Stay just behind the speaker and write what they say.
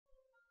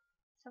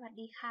สวัส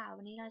ดีค่ะ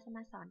วันนี้เราจะม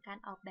าสอนการ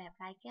ออกแบบ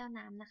ลายแก้ว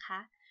น้ำนะคะ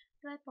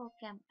ด้วยโปรแ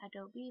กรม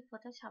Adobe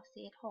Photoshop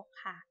CS6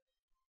 ค่ะ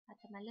เรา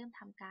จะมาเริ่ม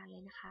ทำการเล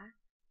ยนะคะ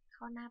เ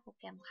ข้าหน้าโปร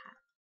แกรมค่ะ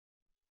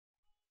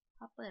พ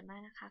อเปิดมา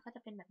นะคะก็จ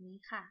ะเป็นแบบนี้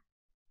ค่ะ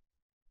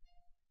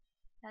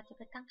เราจะไ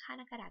ปตั้งค่าห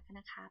น้ากระดาษกัน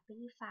นะคะไป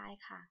ที่ไฟล์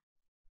ค่ะ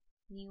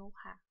New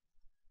ค่ะ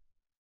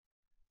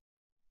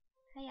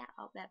ถ้าอยากอ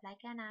อกแบบลาย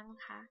แก้วน้ำน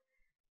ะคะ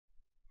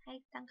ให้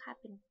ตั้งค่า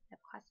เป็นแบ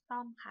บ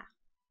Custom ค่ะ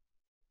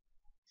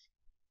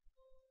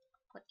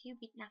กดที่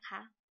Width นะค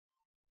ะ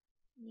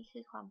นี่คื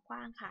อความกว้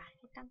างค่ะ ใ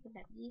ห้ตั้งเป็นแบ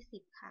บ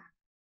 20 ค่ะ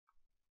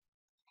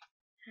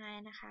High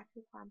นะคะคื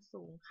อความ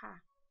สูงค่ะ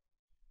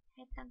ใ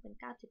ห้ตั้งเป็น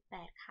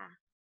 9.8 ค่ะ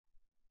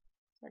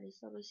ส่วน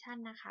Resolution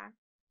นะคะ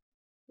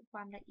คือคว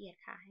ามละเอียด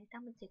ค่ะ ให้ตั้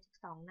งเป็น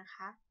 7.2 นะค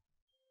ะ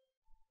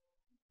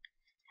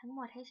ทั้งหม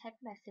ดให้ใช้เป็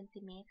นแบบเซน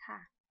ติเมตรค่ะ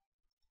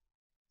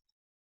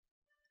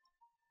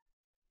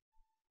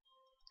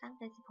ตั้งเ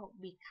ป็น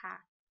 16 บิตค่ะ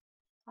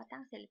พอตั้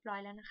งเสร็จเรียบร้อย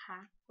แล้วนะคะ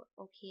กดโ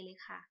อเคเลย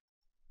ค่ะ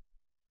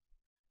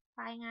ไฟ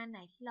ล์งานไหน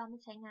ที่เราไม่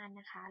ใช้งาน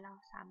นะคะ เรา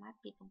สามารถ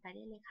ปิดลงไปไ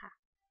ด้เลยค่ะ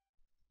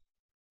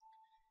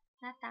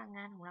หน้าตาง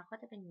านของเราก็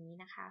จะเป็นอย่างนี้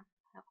นะคะ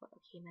เรากดโอ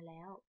เคมาแ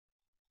ล้ว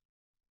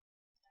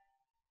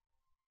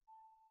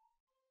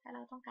ถ้าเร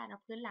าต้องการเอา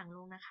พื้นหลังล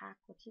งนะคะ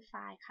กดที่ไฟ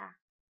ล์ค่ะ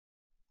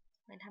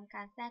เหมือนทำก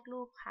ารแทรก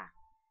รูปค่ะ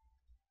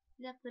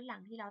เลือกพื้นหลั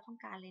งที่เราต้อง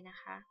การเลยนะ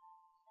คะ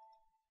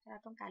ถ้าเรา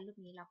ต้องการรูป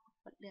นี้เราก็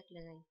กดเลือกเ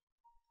ลย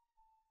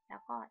แล้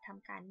วก็ท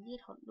ำการยืด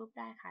หดรูป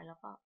ได้ค่ะ แล้ว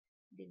ก็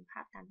ดึงภา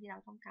พตามที่เรา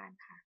ต้องการ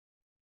ค่ะ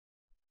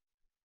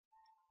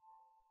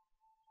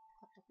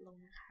กดตกลง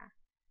นะคะ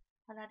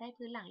พอเราได้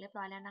พื้นหลังเรียบ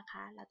ร้อยแล้วนะค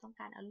ะ เราต้อง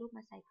การเอารูปม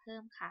าใส่เพิ่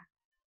มค่ะ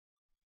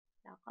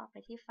แล้วก็ไป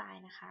ที่ไฟล์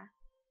นะคะ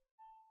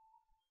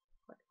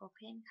กด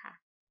Open ค่ะ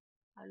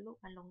เอารูป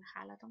มาลงนะค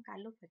ะ เราต้องการ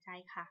รูปหัวใจ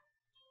ค่ะ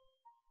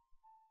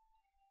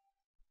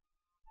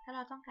ถ้าเร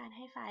าต้องการใ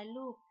ห้ไฟล์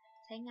รูป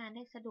ใช้งานไ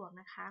ด้สะดวก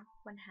นะคะ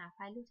ควรหาไฟ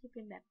ล์รูปที่เ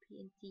ป็นแบบ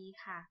PNG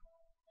ค่ะ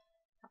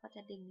เราก็จ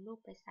ะดึงรูป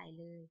ไปใส่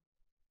เลย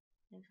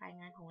ในไฟล์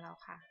งานของเรา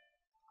ค่ะ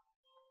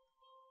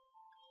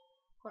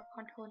กด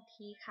Ctrl T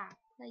ค่ะ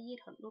เพื่อยืด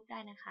หดรูปได้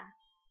นะคะ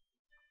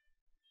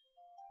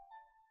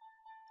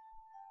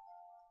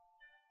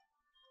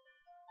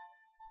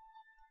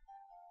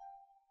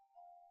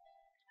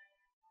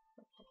ก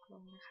ดตกล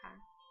งนะคะ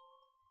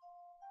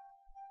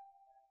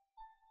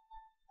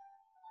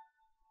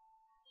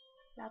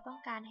เราต้อง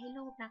การให้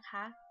รูปนะค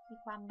ะมี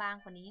ความบาง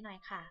กว่านี้หน่อย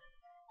ค่ะ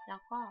แล้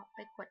วก็ไป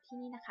กดที่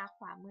นี่นะคะข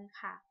วามือ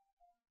ค่ะ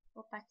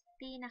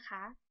Opacity นะค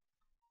ะ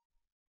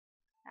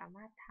สาม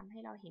ารถทำให้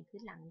เราเห็นพื้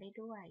นหลังได้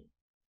ด้วย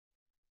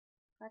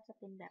ก็จะ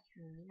เป็นแบบ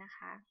นี้นะค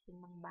ะ เป็น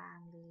บาง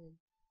ๆเลย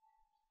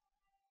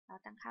เรา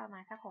ตั้งค่าประมา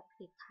ณสัก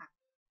 60 ค่ะ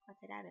ก็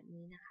จะได้แบบ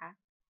นี้นะคะ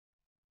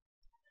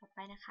ต่อไป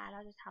นะคะเรา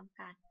จะทำ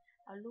การ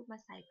เอารูปมา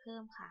ใส่เพิ่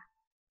มค่ะ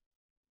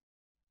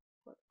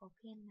กด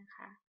Open นะค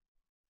ะ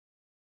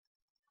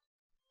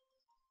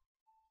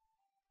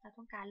เรา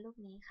ต้องการรูป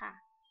นี้ค่ะ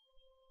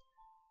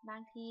บา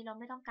งทีเรา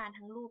ไม่ต้องการ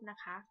ทั้งรูปนะ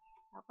คะ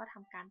เราก็ท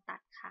ำการตั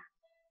ดค่ะ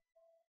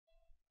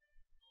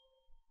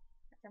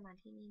ก็จะมา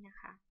ที่นี่นะ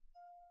คะ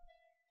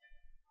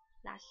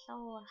Lasso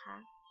นะคะ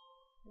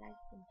ไล่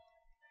เป็น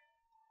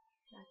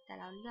แต่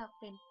เราเลือก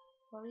เป็น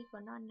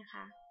Polygonal นะค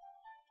ะ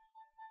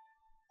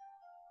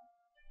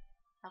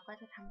เราก็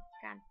จะท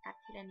ำการตัด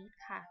ทีละนิด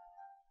ค่ะ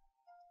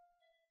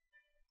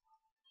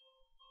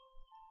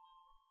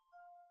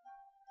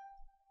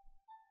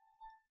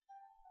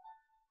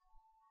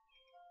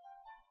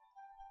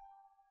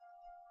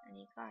อัน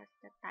นี้ก็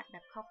จะตัดแบ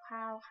บค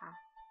ร่าวๆค่ะ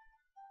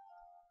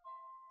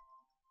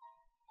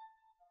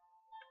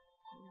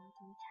เราจ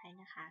ะไม่ใช้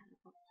นะคะ แล้ว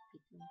ก็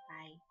ปิดลงไป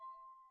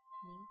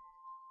นี้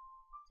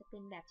จะเป็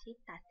นแบบที่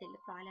ตัดเสร็จเรี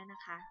ยบร้อยแล้วน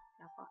ะคะ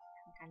แล้วก็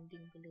ทำการดึ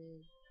งไปเลย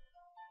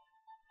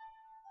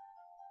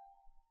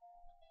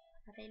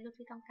เราได้รูป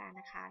ที่ต้องการ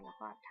นะคะ แล้ว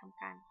ก็ท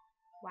ำการ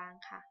วาง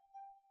ค่ะ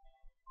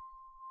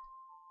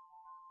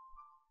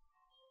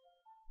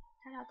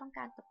ถ้าเราต้องก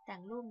ารตกแต่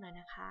งรูปหน่อย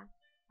นะคะ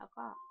แล้ว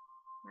ก็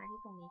มาที่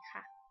ตรงนี้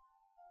ค่ะ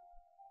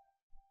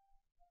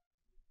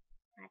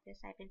อาจจะ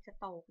ใส่เป็นส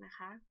โตรกนะค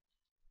ะ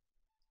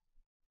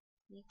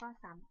นี้ก็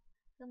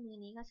เครื่องมือ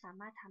นี้ก็สา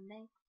มารถทำได้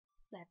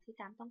แบบที่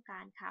ตามต้องกา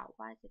รค่ะ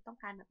ว่าจะต้อง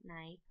การแบบไหน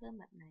เพิ่ม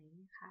แบบไหน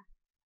นะคะ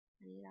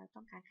อันนี้เราต้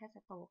องการแค่ส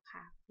โตรก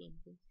ค่ะ เปลี่ยน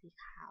เป็นสี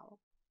ขาว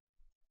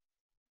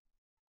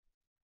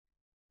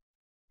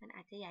มันอ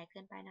าจจะใหญ่เกิ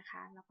นไปนะค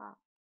ะ แล้วก็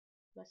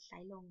ลดไซ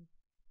ส์ลง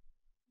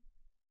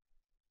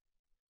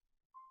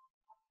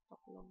ต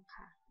กลง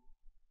ค่ะ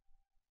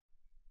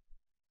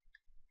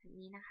แบบ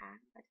นี้นะคะ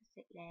ก็จะเส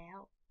ร็จแล้ว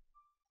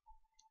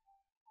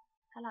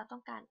ถ้าเราต้อ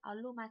งการเอา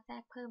รูปมาแทร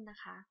กเพิ่มนะ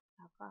คะเ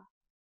ราก็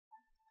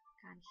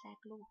การแทรก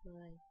รูปเล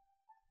ย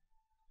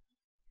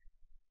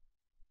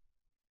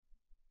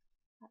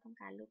เราต้อง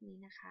การรูปนี้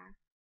นะคะ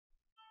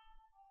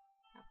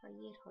แล้วก็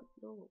ยืดหด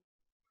รูป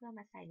เพื่อม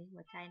าใส่ในหั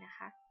วใจนะค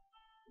ะ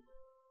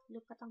รู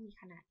ปก็ต้องมี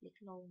ขนาดเล็ก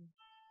ลง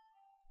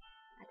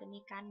อาจจะมี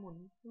การหมุน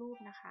รูป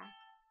นะคะ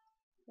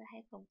เพื่อให้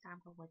ตรงตาม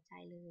กับหัวใจ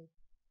เลย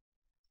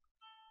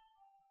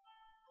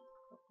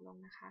กดลง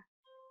นะคะ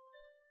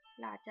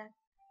เราจะ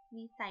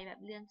มีใส่แบบ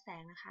เรืองแส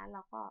งนะคะเร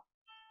าก็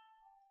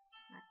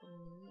มาตรง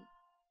นี้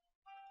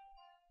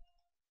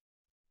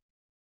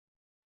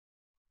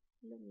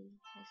รูปนี้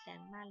เรืองแสง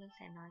มากเรืองแส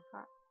งน้อย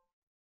ก็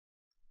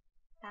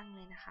ตั้งเล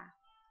ยนะคะ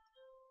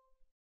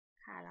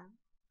ค่ะแล้ว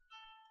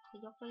จะ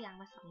ยกตัวอย่าง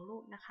มา2 รู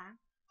ปนะคะ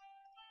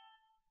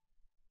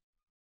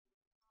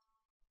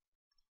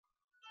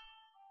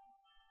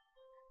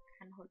ก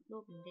ารหดรู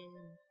ปเหมือนเดิม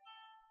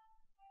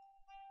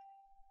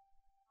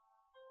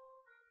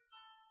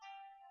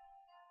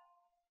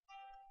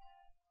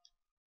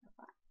แล้ว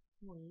ก็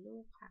หมุนรู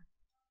ปค่ะ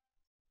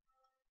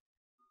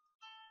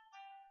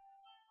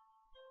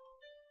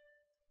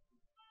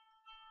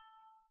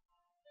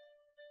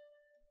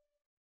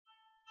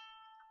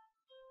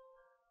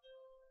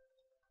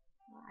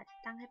เราอาจจะ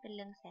ตั้งให้เป็นเ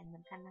รืองแสงเหมื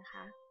อนกันนะค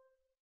ะ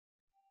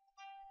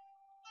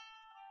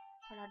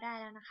พอเราได้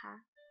แล้วนะคะ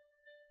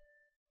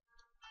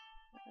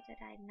เราก็จะ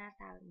ได้หน้า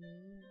ตาแบบ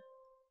นี้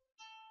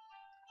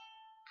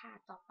ค่ะ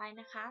ต่อไป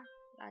นะคะ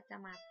เราจะ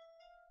มา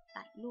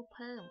ตัดรูปเ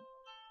พิ่ม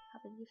เข้า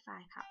ไปที่ไฟ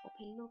ล์ค่ะ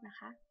Open รูปนะ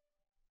คะ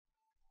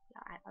เร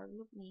าอาจเอา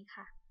รูปนี้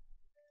ค่ะ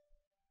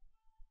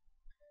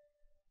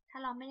ถ้า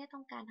เราไม่ได้ต้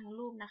องการทั้ง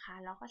รูปนะคะ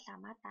เราก็สา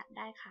มารถตัดไ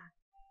ด้ค่ะ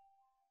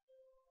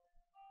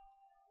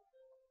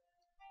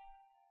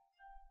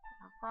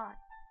แล้วก็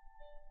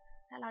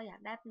ถ้าเราอยาก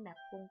ได้เป็นแบบ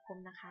วงกลม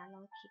นะคะเรา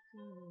คลิกเค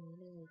รื่องมือนี้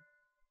เลย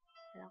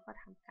แล้วก็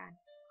ทำการ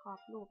ครอบ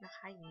รูปนะค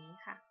ะอย่างนี้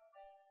ค่ะ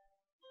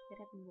จะไ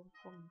ด้เป็นวง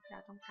กลมที่เร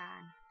าต้องกา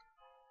ร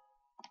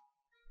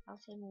เรา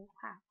ใช้มูฟ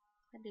ค่ะ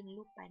เพื่อดึง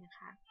รูปไปนะค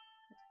ะ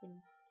ก็จะเป็น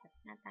แบบ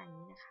หน้าตาอย่าง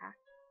นี้นะคะ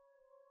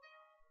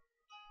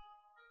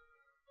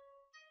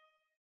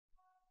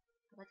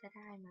เราก็จะไ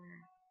ด้มา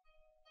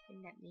เป็น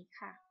แบบนี้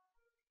ค่ะ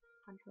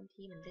Ctrl T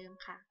เหมือนเดิม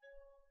ค่ะ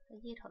เพื่อ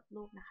ยืดหด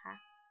รูปนะคะ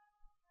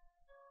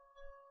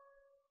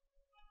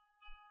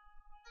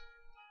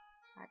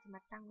เราจะม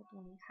าตั้งไว้ตร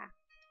งนี้ค่ะ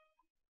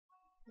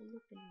ให้รู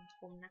ปเป็นวง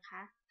กลมนะค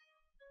ะ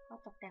ก็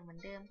ตกแต่งเหมือน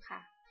เดิมค่ะ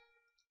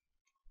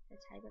จะ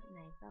ใช้แบบไหน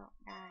ก็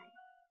ได้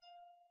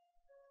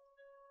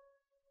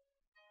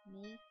อัน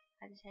นี้เ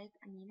ราจะใช้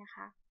อันนี้นะค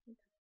ะ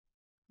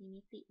มี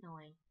มิติหน่อ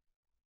ย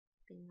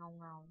เป็นเ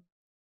งา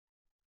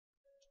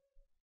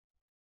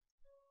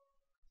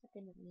จะเป็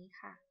นแบบนี้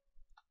ค่ะ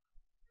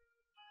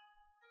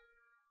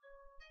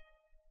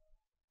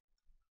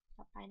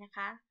ต่อไปนะค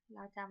ะเร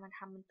าจะมาท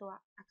ำเป็นตัว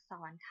อักษ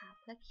รค่ะ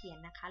เพื่อเขียน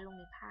นะคะลง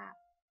ในภาพ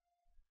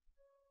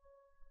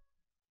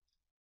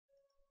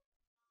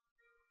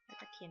เรา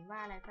จะเขียนว่า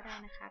อะไรก็ได้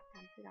นะคะตา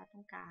มที่เราต้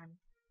องการ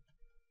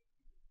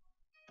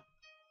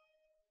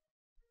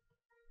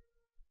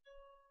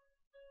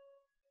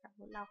สมม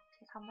ติเราใ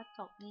ช้คำว่าจ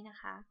บนี่นะ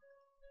คะ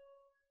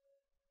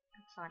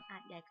อักษรอา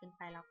จใหญ่เกินไ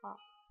ปแล้วก็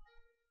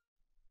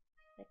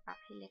ไปปรับ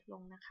ให้เล็กล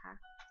งนะคะ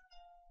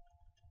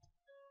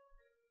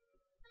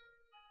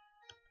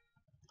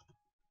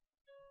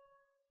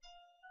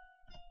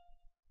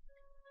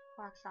พ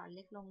ออักษรเ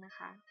ล็กลงนะค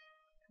ะ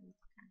ท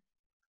ำการ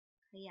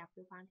ขยับไป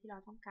วางที่เรา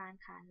ต้องการ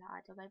ค่ะเราอ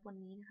าจจะไว้บน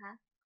นี้นะคะ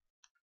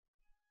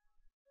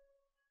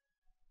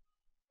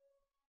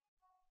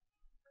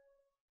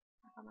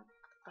แล้วก็มา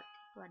กด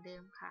ที่ตัวเดิ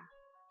มค่ะ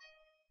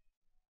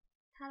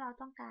ถ้าเรา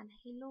ต้องการใ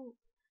ห้รูป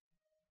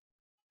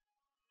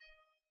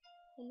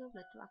ห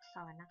รือตัวอักษ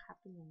รนะคะ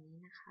เป็นอย่างนี้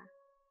นะคะ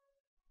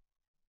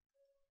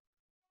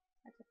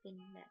ก็จะเป็น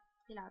แบบ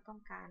ที่เราต้อง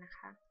การนะค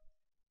ะ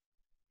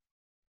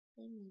ไ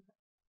ม่มีแบบ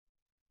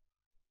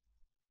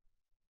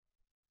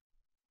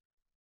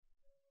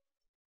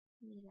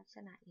มีลักษ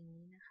ณะอย่าง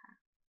นี้นะคะ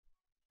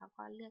แล้ว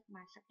ก็เลือกม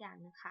าสักอย่าง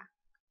หนึ่งค่ะ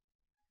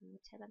สมม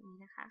ติใช้แบบนี้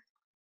นะคะ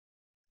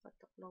กด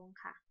ตกลง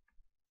ค่ะ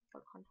ก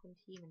ด Ctrl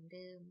T เหมือนเ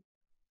ดิม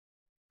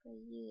เพื่อ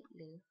ยืดห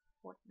รือ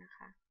หดนะค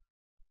ะ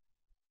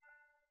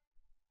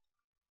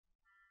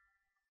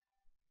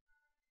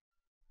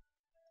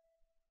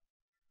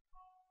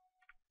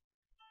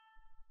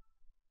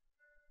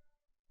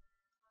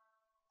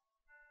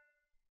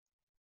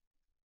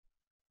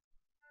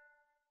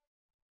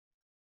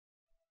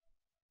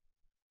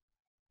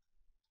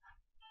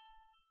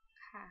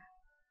ค่ะ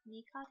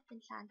นี่ก็จะเป็น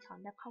การสอน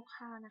แบบค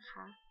ร่าวๆนะค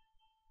ะ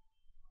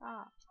ก็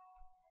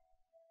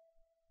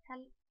ถ้า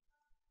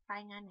ไฟ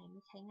ล์งานไหนไ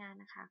ม่ใช้งาน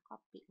นะคะก็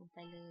ปิดลงไป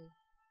เลย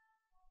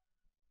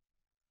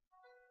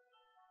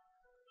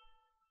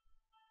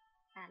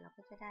เรา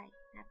ก็จะได้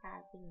หน้าตา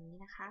เป็นอย่างนี้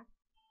นะคะ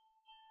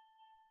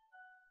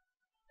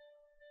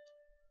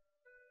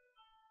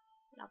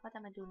เราก็จะ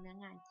มาดูเนื้อ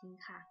งานจริง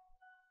ค่ะ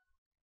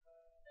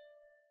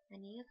อัน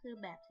นี้ก็คือ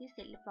แบบที่เส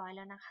ร็จเรียบร้อยแ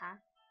ล้วนะคะ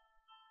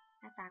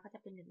หน้าตาก็จะ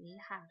เป็นแบบนี้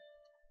ค่ะ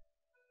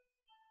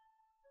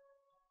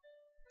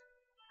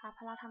พ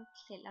อเราท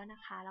ำเสร็จแล้วน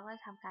ะคะเราก็จ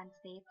ะทำการเ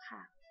ซฟค่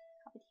ะเ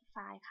ข้าไปที่ไฟ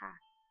ล์ค่ะ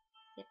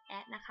เซฟแอ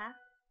ดนะคะ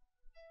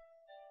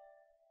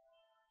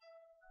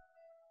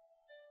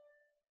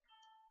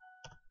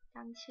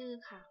ตั้งชื่อ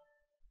ค่ะ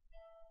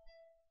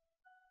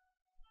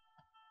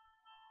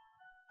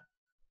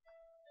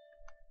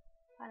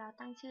พอเรา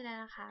ตั้งชื่อแล้ว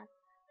นะคะ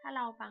ถ้าเร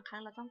าบางครั้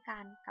งเราต้องกา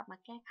รกลับมา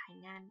แก้ไข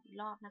งานอีก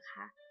รอบนะค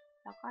ะ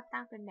เราก็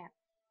ตั้งเป็นแบบ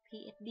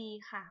PSD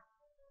ค่ะ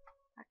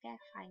มาแก้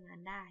ไฟล์งาน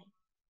ได้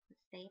กด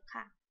เซฟ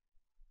ค่ะ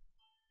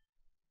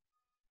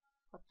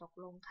กดตก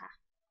ลงค่ะ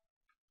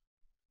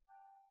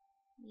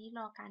นี้ร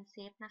อการเซ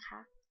ฟนะคะ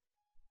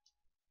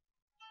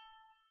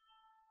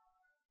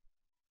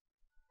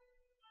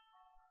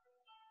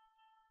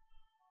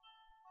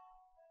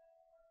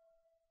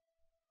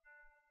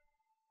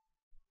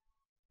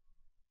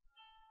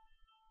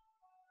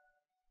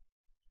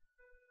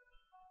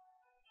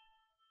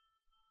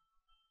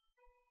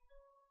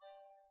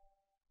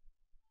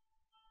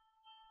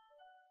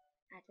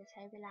จะใ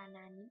ช้เวลาน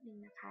านนิดนึง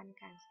นะคะใน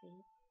การเซ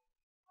ฟ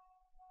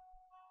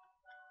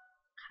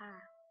ค่ะ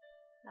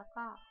แล้ว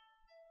ก็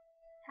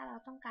ถ้าเรา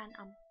ต้องการ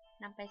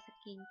นำไปส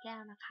กรีนแก้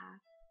วนะคะ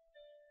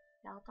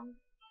เราต้อง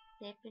เซ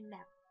ฟเป็นแบ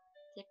บ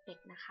JPEG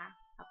นะคะ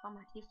แล้วก็ม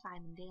าที่ไฟล์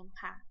เหมือนเดิม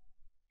ค่ะ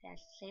แต่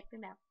เซฟเป็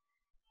นแบบ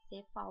เซ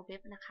ฟ for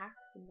web นะคะ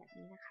เป็นแบบ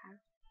นี้นะคะ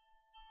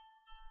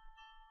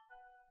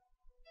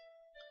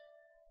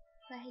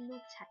เพื่อให้รู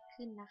ปชัด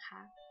ขึ้นนะคะ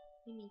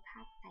ไม่มีภ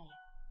าพแตก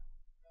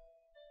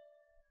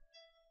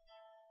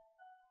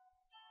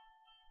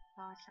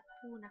รอสักค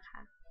รู่นะค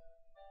ะ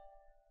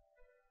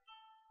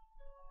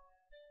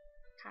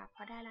ค่ะพ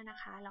อได้แล้วนะ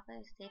คะเราก็จ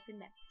ะเซฟเป็น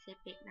แบบ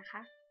JPEG นะค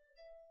ะ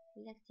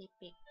เลือก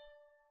JPEG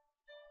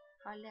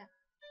ก็เลือก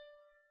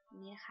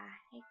นี้นะคะ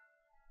ให้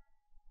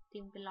ดึ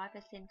งเป็น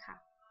 100% ค่ะ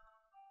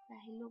เพื่อ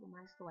ให้รูปออกม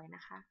าสวยน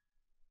ะคะ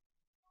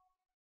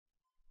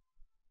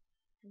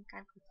ทำกา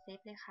รกดเซฟ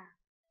เลยค่ะ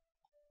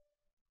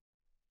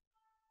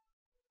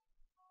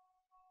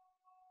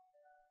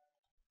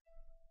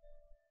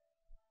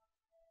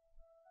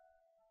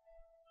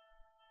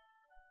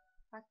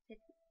พอเซฟ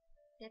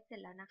เสร็จ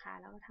แล้วนะคะ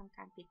แล้วก็ทำก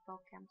ารปิดโปร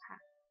แกรมค่ะ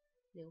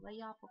หรือว่า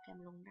ย่อโปรแกรม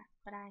ลง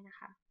ก็ได้นะ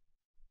คะ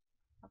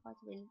แล้วก็จ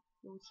ะเป็น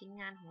ดูชิ้น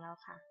งานของเรา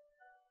ค่ะ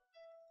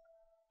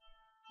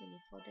อยู่ใน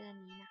โฟลเดอร์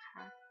นี้นะค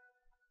ะ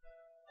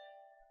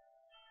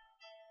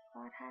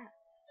ก็ถ้า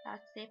เรา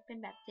เซฟเป็น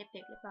แบบ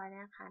JPEG เรียบร้อยแล้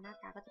วนะคะหน้า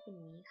ตาก็จะเป็นอ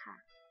ย่างนี้ค่ะ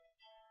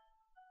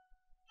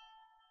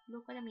รู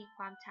ปก็จะมีค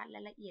วามชัดและ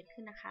ละเอียด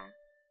ขึ้นนะคะ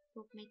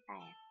รูปไม่แต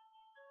ก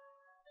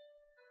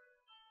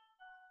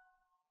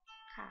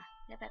ค่ะ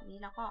และแบบนี้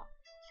เราก็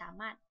สา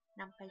มารถ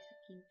นำไปส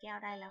กรีนแก้ว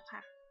ได้แล้วค่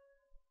ะ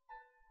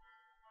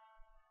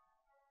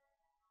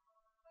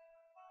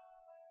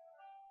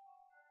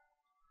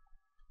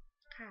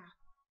ค่ะ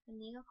วัน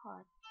นี้ก็ขอ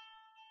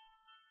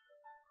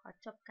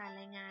จบการ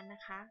รายงานน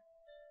ะคะ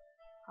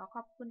ขอข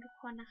อบคุณทุก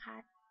คนนะคะ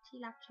ที่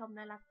รับชมแ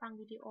ละรับฟัง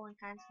วิดีโอ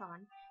การสอน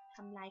ท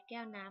ำลายแก้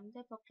วน้ำด้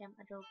วยโปรแกรม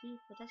Adobe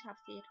Photoshop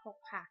CS6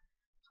 ค่ะ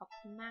ขอบ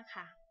คุณมาก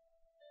ค่ะ